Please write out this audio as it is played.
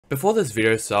Before this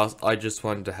video starts, I just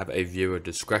wanted to have a viewer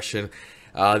discretion.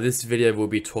 This video will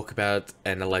be talking about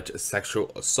an alleged sexual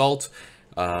assault.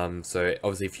 So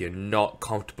obviously if you're not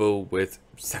comfortable with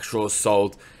sexual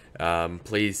assault,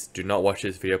 please do not watch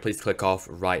this video. Please click off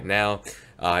right now.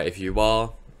 If you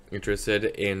are interested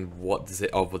in what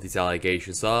these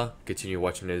allegations are, continue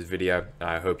watching this video.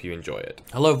 I hope you enjoy it.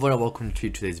 Hello everyone and welcome to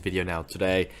today's video.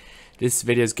 Today, this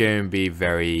video is going to be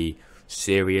very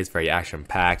serious, very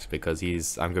action-packed, because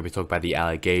I'm going to be talking about the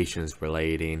allegations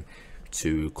relating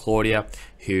to Clawdia,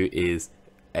 who is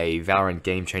a Valorant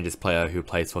Game Changers player who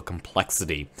plays for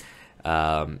Complexity.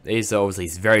 These are obviously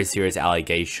very serious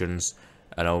allegations,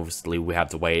 and obviously we have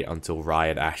to wait until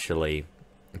Riot actually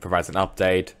provides an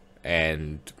update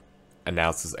and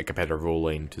announces a competitive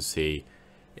ruling to see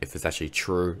if it's actually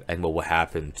true and what will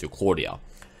happen to Clawdia.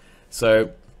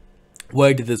 So,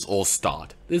 where did this all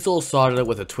start? This all started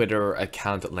with a Twitter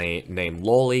account named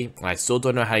Lolly. I still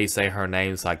don't know how you say her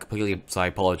name, so I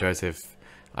apologize if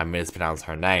I mispronounce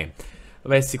her name.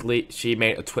 But basically, she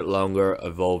made a tweet longer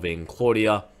involving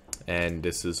Clawdia, and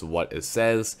this is what it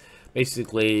says.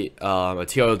 Basically, a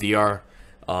TLDR,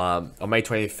 on May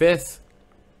 25th,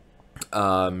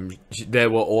 they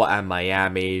were all at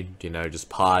Miami, you know, just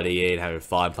partying, having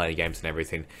fun, playing games and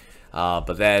everything.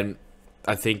 But then,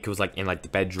 I think it was like in like the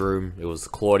bedroom. It was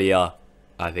Clawdia,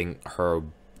 I think her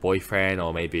boyfriend,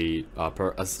 or maybe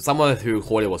someone who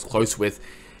Clawdia was close with,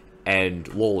 and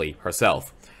Lolly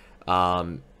herself.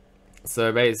 So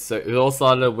it all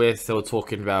started with they were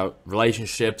talking about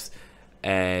relationships,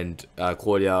 and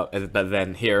Clawdia. But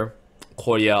then here,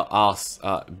 Clawdia asked,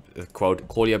 quote,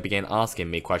 Clawdia began asking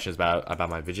me questions about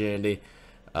my virginity,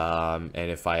 and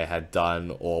if I had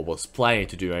done or was planning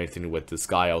to do anything with this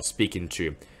guy I was speaking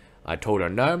to. I told her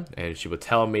no, and she would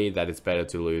tell me that it's better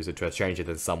to lose it to a stranger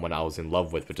than someone I was in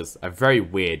love with, which is a very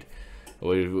weird.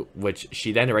 Which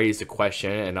she then raised a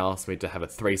question and asked me to have a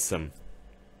threesome.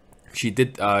 She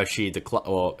did. She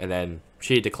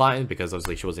declined because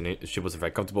obviously she wasn't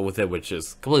very comfortable with it, which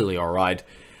is completely alright.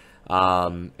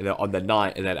 And then on the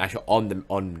night, and then actually on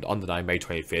the night, May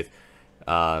 25th,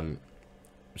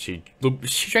 she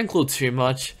drank a little too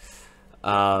much.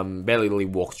 Barely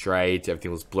walked straight. Everything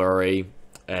was blurry.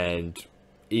 And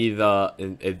either,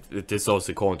 this is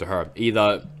also according to her,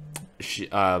 either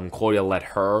Clawdia let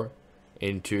her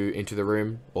into the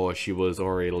room, or she was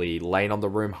already laying on the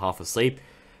room half asleep.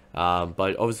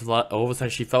 But obviously, all of a sudden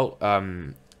she felt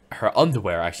her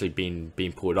underwear actually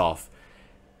being pulled off,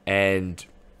 and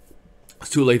it's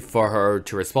too late for her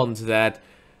to respond to that.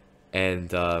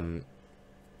 And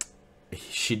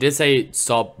she did say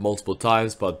stop multiple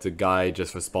times, but the guy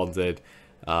just responded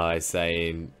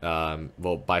saying,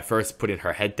 well, by first putting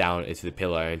her head down into the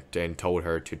pillow and told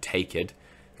her to take it.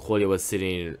 Clawdia was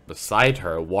sitting beside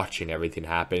her watching everything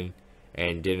happen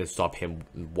and didn't stop him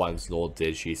once, nor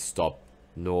did she stop,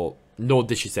 nor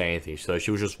did she say anything. So she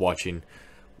was just watching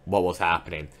what was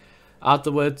happening.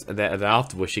 Afterwards, and then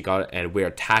afterwards she got a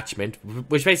weird attachment,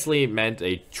 which basically meant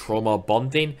a trauma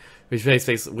bonding, which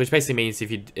basically means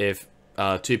if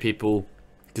two people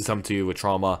do something to you with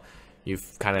trauma, you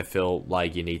kind of feel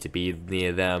like you need to be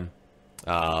near them.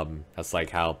 That's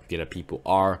like how, you know, people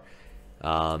are.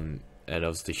 And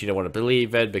obviously she didn't want to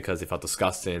believe it because it felt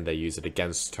disgusting. They used it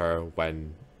against her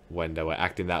when they were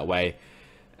acting that way.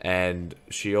 And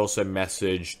she also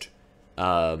messaged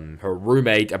her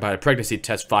roommate about a pregnancy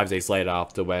test 5 days later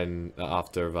after it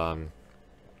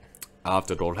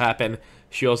all happened.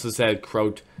 She also said,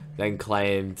 quote, then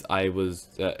claimed I'll use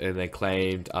it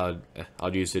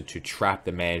to trap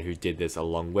the man who did this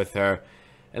along with her.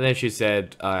 And then she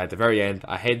said, at the very end,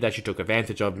 I hate that she took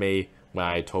advantage of me when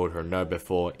I told her no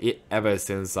before. Ever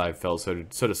since I felt so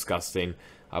disgusting.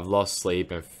 I've lost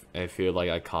sleep and feel like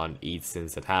I can't eat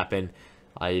since it happened.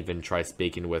 I even tried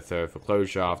speaking with her for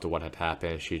closure after what had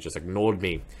happened. She just ignored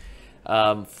me.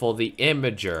 For the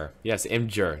imager, yes.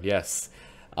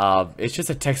 It's just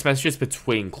a text message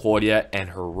between Clawdia and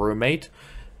her roommate,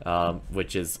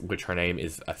 which her name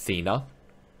is Athena,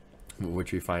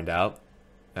 which we find out.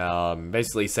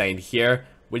 Basically saying here,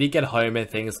 when you get home and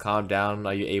things calm down,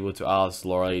 are you able to ask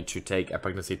Lori to take a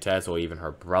pregnancy test, or even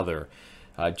her brother,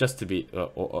 just to be,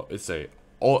 or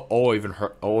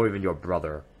even your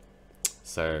brother.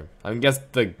 So I guess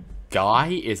the guy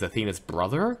is Athena's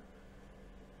brother.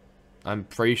 I'm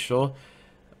pretty sure.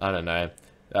 I don't know.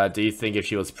 Do you think if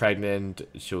she was pregnant,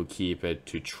 she'll keep it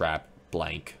to trap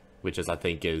blank, which I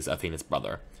think is Athena's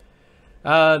brother.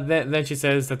 Then she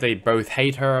says that they both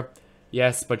hate her.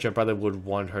 Yes, but your brother would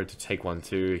want her to take one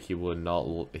too. He would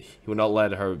not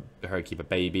let her keep a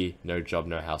baby. No job,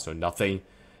 no house, no nothing.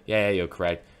 Yeah, you're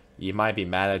correct. he might be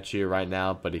mad at you right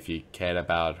now, but if you cared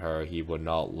about her, he would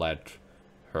not let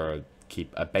her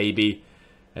keep a baby,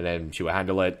 and then she would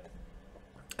handle it.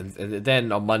 And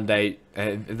then on Monday,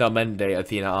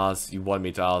 Athena asks, "You want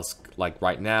me to ask like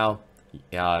right now?"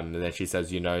 And then she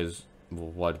says, "You know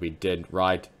what we did,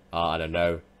 right?" I don't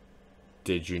know.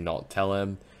 Did you not tell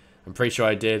him? I'm pretty sure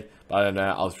I did, but I don't know.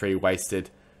 I was pretty wasted.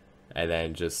 And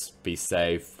then just be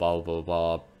safe, blah blah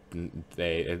blah. Then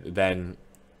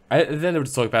they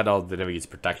would talk about, oh, they never used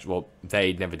protection. Well,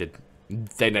 they never did.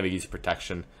 They never used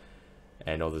protection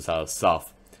and all this other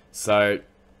stuff. So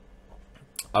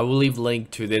I will leave a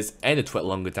link to this and a tweet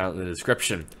longer down in the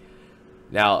description.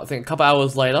 Now, I think a couple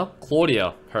hours later,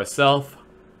 Clawdia herself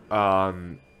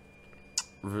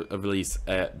released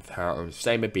her own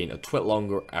statement, being a twit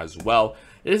longer as well.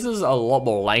 This is a lot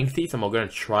more lengthy, so I'm going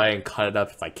to try and cut it up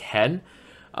if I can.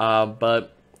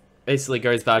 But basically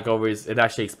goes back over, it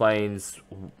actually explains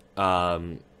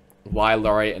why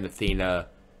Laurie and Athena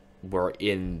were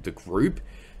in the group,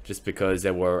 just because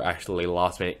there were actually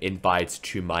last minute invites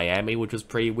to Miami, which was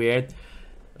pretty weird.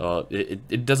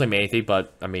 It doesn't mean anything,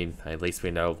 but I mean, at least we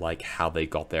know like how they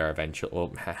got there eventually,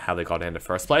 or how they got there in the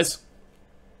first place.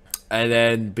 And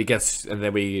then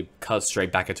we cut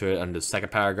straight back into it under the second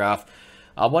paragraph.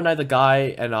 One night, the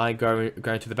guy and I going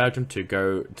to the bedroom to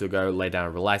go lay down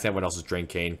and relax. Everyone else is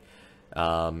drinking,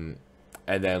 and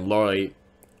then Laurie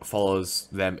follows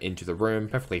them into the room.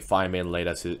 Perfectly fine. A minute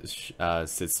later, she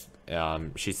sits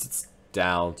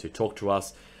down to talk to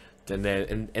us. And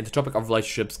then and the topic of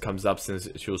relationships comes up, since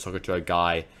she was talking to a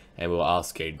guy and we were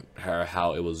asking her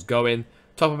how it was going.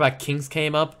 Topic about kinks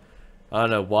came up. I don't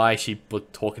know why she was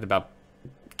talking about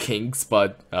kinks,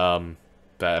 but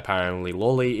apparently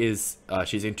Lolly is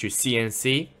she's into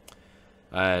CNC,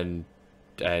 and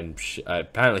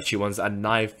apparently she wants a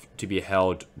knife to be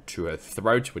held to her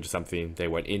throat, which is something they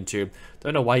went into.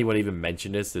 Don't know why you would even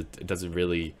mention this. It doesn't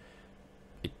really.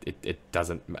 It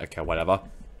doesn't. Okay, whatever.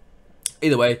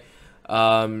 Either way,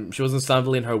 she wasn't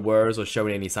stumbling her words or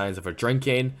showing any signs of her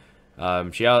drinking.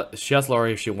 She asked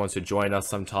Laurie if she wants to join us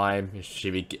sometime.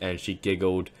 She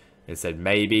giggled and said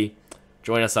maybe.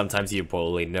 Join us sometimes. You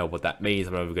probably know what that means.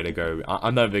 I'm not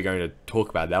even going to talk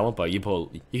about that one, but you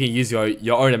can use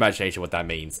your own imagination what that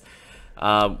means.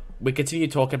 We continue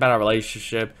talking about our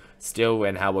relationship still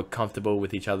and how we're comfortable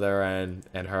with each other and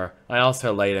her. I asked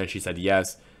her later and she said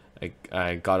yes.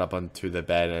 I got up onto the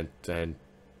bed and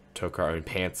took her own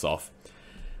pants off.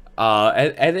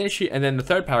 And then the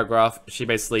third paragraph, she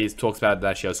basically talks about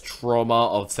that she has trauma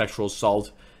of sexual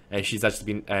assault, and she's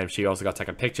actually been, and she also got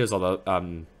taken pictures of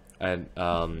the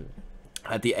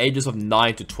at the ages of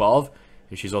 9 to 12,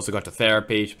 and she's also gone to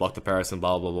therapy. She blocked the person,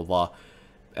 blah blah blah blah.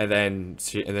 And then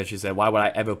she said, why would I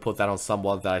ever put that on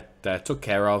someone that I took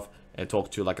care of and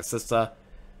talked to like a sister?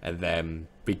 And then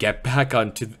we get back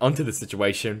onto the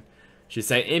situation. She's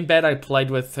saying, in bed, I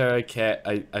played with her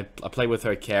I played with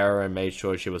her carer and made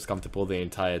sure she was comfortable the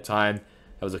entire time.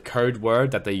 That was a code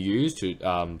word that they used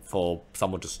to for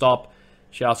someone to stop.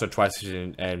 She asked her twice,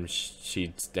 and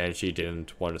she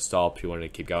didn't want to stop. She wanted to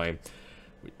keep going.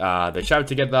 They shouted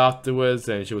together afterwards,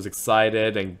 and she was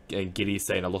excited and giddy,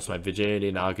 saying, I lost my virginity,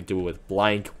 now I could do it with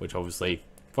blank, which obviously,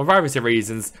 for privacy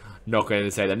reasons, not going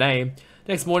to say the name.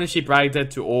 Next morning, she bragged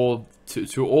it to all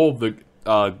the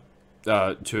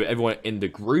to everyone in the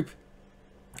group,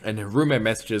 and her roommate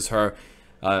messages her,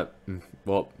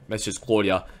 messages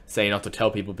Clawdia, saying not to tell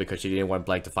people because she didn't want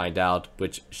Blake to find out,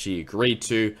 which she agreed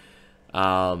to.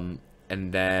 And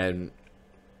then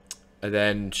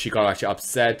she got actually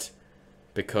upset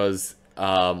because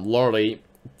Laurie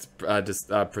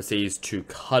proceeds to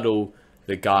cuddle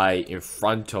the guy in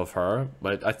front of her.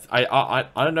 But I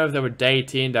don't know if they were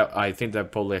dating. That I think they're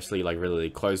probably actually like really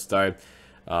close though.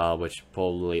 Which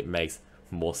probably makes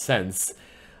more sense.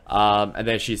 And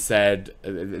then she said,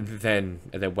 then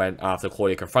when after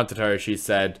Clawdia confronted her, she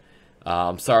said,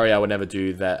 I'm sorry, I would never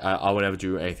do that. I would never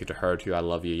do anything to hurt you. I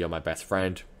love you. You're my best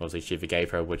friend. Mostly she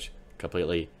forgave her, which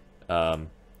completely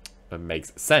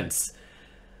makes sense.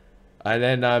 And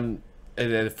then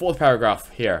the fourth paragraph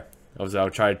here. Obviously, I'll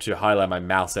try to highlight my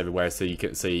mouse everywhere so you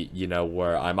can see, you know,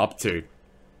 where I'm up to.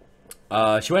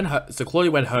 So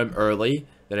Clawdia went home early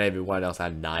than everyone else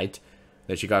at night.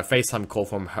 Then she got a FaceTime call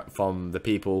from the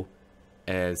people,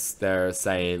 and they're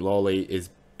saying Lolly is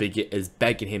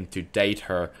begging him to date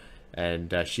her,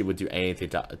 and she would do anything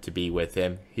to be with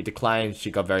him. He declined.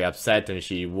 She got very upset, and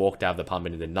she walked out of the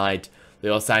apartment in the night. They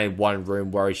all sat in one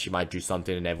room, worried she might do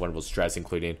something, and everyone was stressed,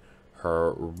 including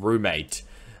her roommate,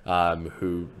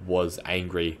 who was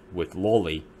angry with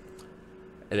Lolly.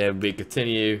 And then we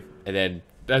continue, and then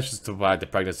that's just about the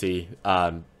pregnancy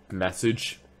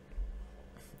message.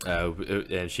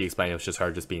 and she explained it was just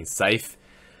her just being safe.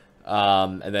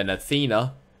 And then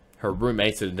Athena, her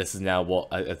roommate, so this is now what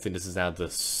I think this is now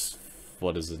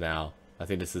what is it now? I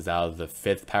think this is now the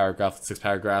 5th paragraph, 6th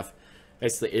paragraph.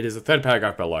 Basically, it is the 3rd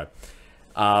paragraph below.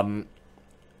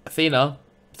 Athena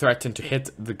threatened to hit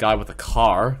the guy with a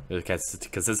car, because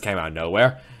this came out of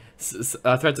nowhere.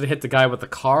 Threatened to hit the guy with the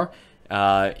car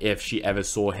if she ever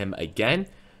saw him again.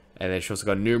 And then she also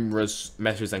got numerous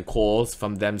messages and calls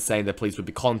from them saying the police would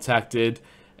be contacted.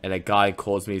 And a guy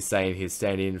calls me saying he's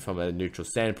standing from a neutral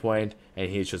standpoint, and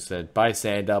he's just a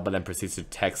bystander, but then proceeds to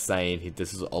text saying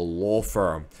this is a law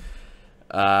firm.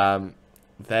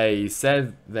 They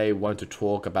said they want to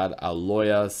talk about our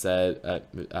lawyer, said if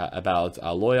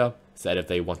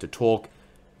they want to talk,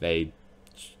 they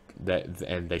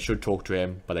should talk to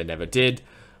him, but they never did.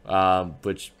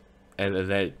 But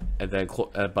Clawdia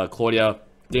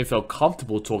didn't feel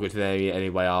comfortable talking to them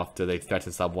anyway after they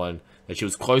threatened someone that she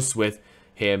was close with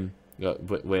him,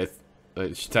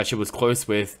 that she was close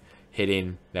with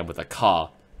hitting them with a car.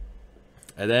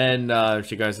 And then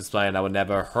she goes to explain, I would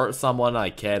never hurt someone I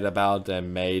cared about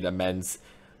and made amends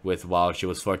with while she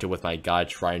was flirting with my guy,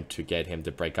 trying to get him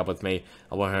to break up with me.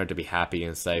 I want her to be happy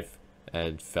and safe,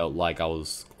 and felt like I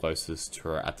was closest to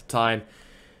her at the time.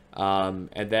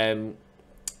 And then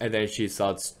she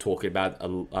starts talking about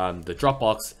the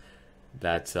Dropbox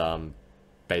that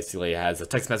basically has the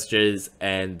text messages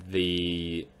and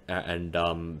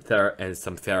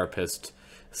some therapist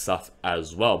stuff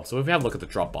as well. So if we have a look at the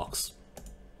Dropbox,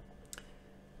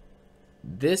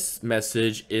 this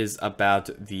message is about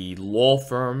the law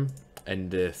firm,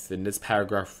 and in this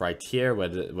paragraph right here, where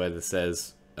it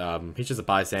says he's just a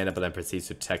bystander, but then proceeds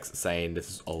to text saying this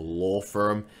is a law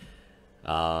firm,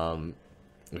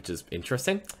 which is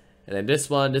interesting. And then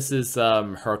this is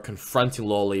her confronting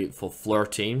Lolly for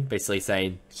flirting, basically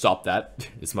saying, stop that,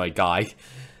 it's my guy.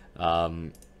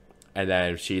 And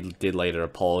then she did later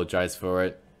apologize for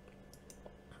it.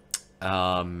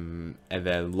 And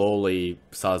then Lolly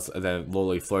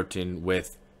flirting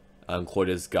with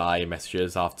Claudia's guy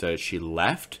messages after she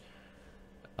left.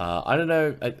 I don't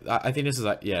know, I think this is,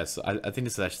 yes, I think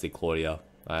this is actually Clawdia.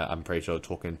 I'm pretty sure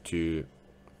talking to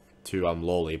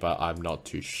Lolly, but I'm not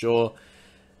too sure.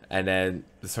 And then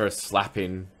it's her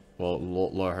slapping,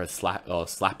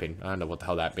 slapping. I don't know what the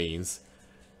hell that means.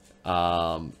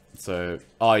 So,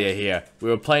 oh yeah, here we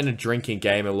were playing a drinking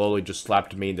game, and Lolly just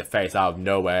slapped me in the face out of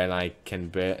nowhere, and I can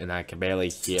barely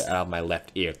hear out of my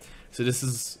left ear. So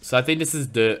I think this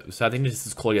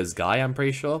is Claudia's guy. I'm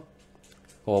pretty sure,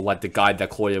 or like the guy that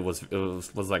Claudia was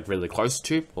like really close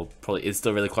to, or probably is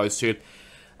still really close to.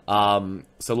 So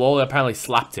Lolly apparently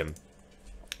slapped him,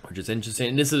 which is interesting.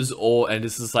 And this is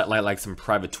like some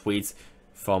private tweets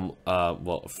from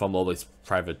Lolly's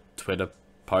private Twitter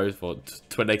post or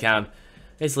Twitter account,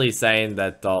 basically saying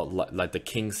that like the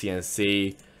King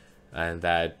CNC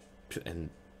and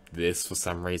this for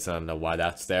some reason, I don't know why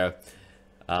that's there.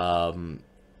 And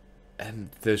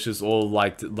there's just all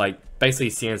like basically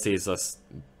CNC is just,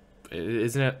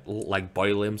 isn't it like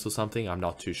body limbs or something? I'm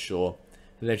not too sure.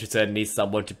 And then she said, need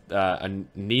someone to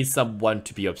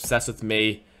be obsessed with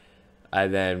me.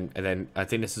 And then I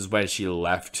think this is when she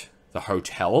left the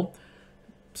hotel.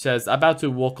 She says, about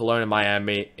to walk alone in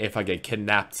Miami if I get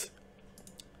kidnapped.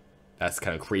 That's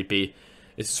kind of creepy.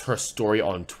 This is her story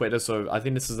on Twitter, so I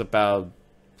think this is about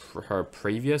her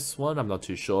previous one. I'm not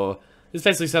too sure. This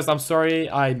basically says, I'm sorry,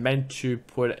 I meant to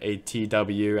put a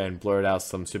TW and blurt out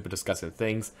some super disgusting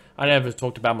things. I never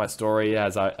talked about my story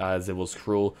as it was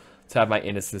cruel to have my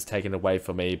innocence taken away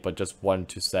from me, but just wanted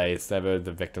to say it's never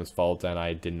the victim's fault and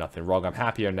I did nothing wrong. I'm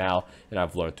happier now and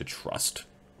I've learned to trust.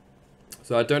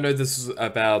 So I don't know if this is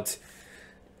about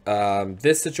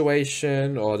this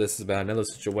situation or this is about another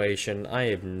situation.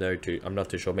 I'm not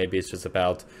too sure. Maybe it's just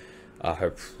about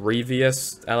her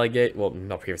previous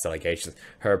allegations,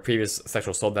 her previous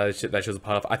sexual assault that she was a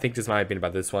part of. I think this might have been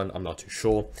about this one. I'm not too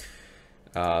sure.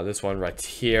 This one right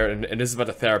here, and this is about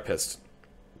the therapist.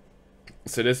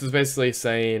 So this is basically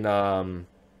saying, so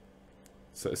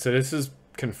this is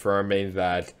confirming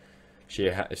that she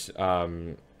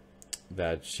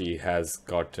has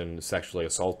gotten sexually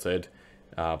assaulted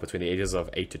between the ages of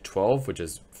 8 to 12, which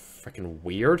is freaking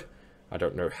weird. I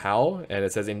don't know how. And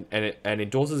it says, and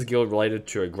endorses guilt related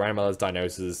to her grandmother's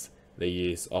diagnosis, the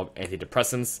use of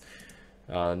antidepressants.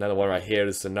 Another one right here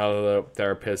is another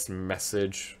therapist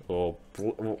message or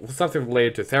something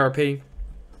related to therapy.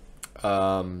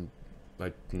 I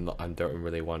don't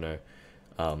really want to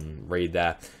read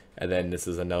that. And then this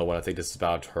is another one. I think this is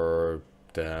about her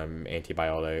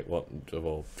antibiotic.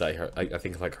 I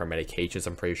think like her medications.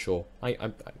 I'm pretty sure.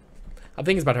 I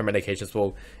think it's about her medications.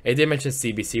 Well, it did mention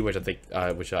CBC, which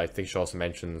I think she also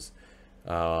mentions.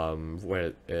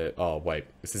 Oh wait,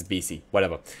 this is BC.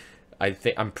 Whatever.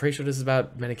 I'm pretty sure this is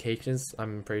about medications.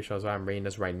 I'm pretty sure that's why I'm reading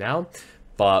this right now.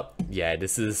 But yeah,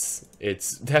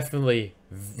 it's definitely,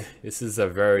 this is a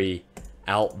very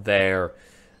out there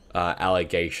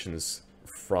allegations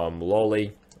from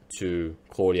Lolly to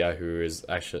Clawdia, who is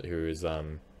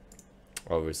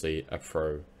obviously a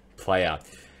pro player.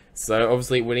 So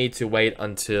obviously we need to wait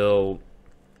until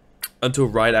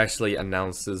Riot actually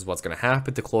announces what's going to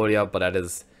happen to Clawdia, but that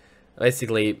is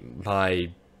basically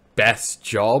my best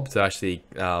job to actually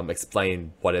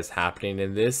explain what is happening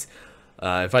in this.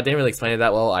 If I didn't really explain it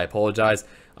that well, I apologize.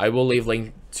 I will leave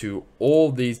link to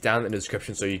all these down in the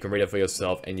description so you can read it for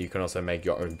yourself, and you can also make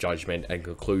your own judgment and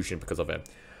conclusion because of it.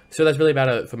 So that's really about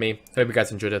it for me. Hope you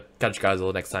guys enjoyed it. Catch you guys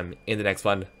all next time in the next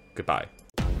one. Goodbye.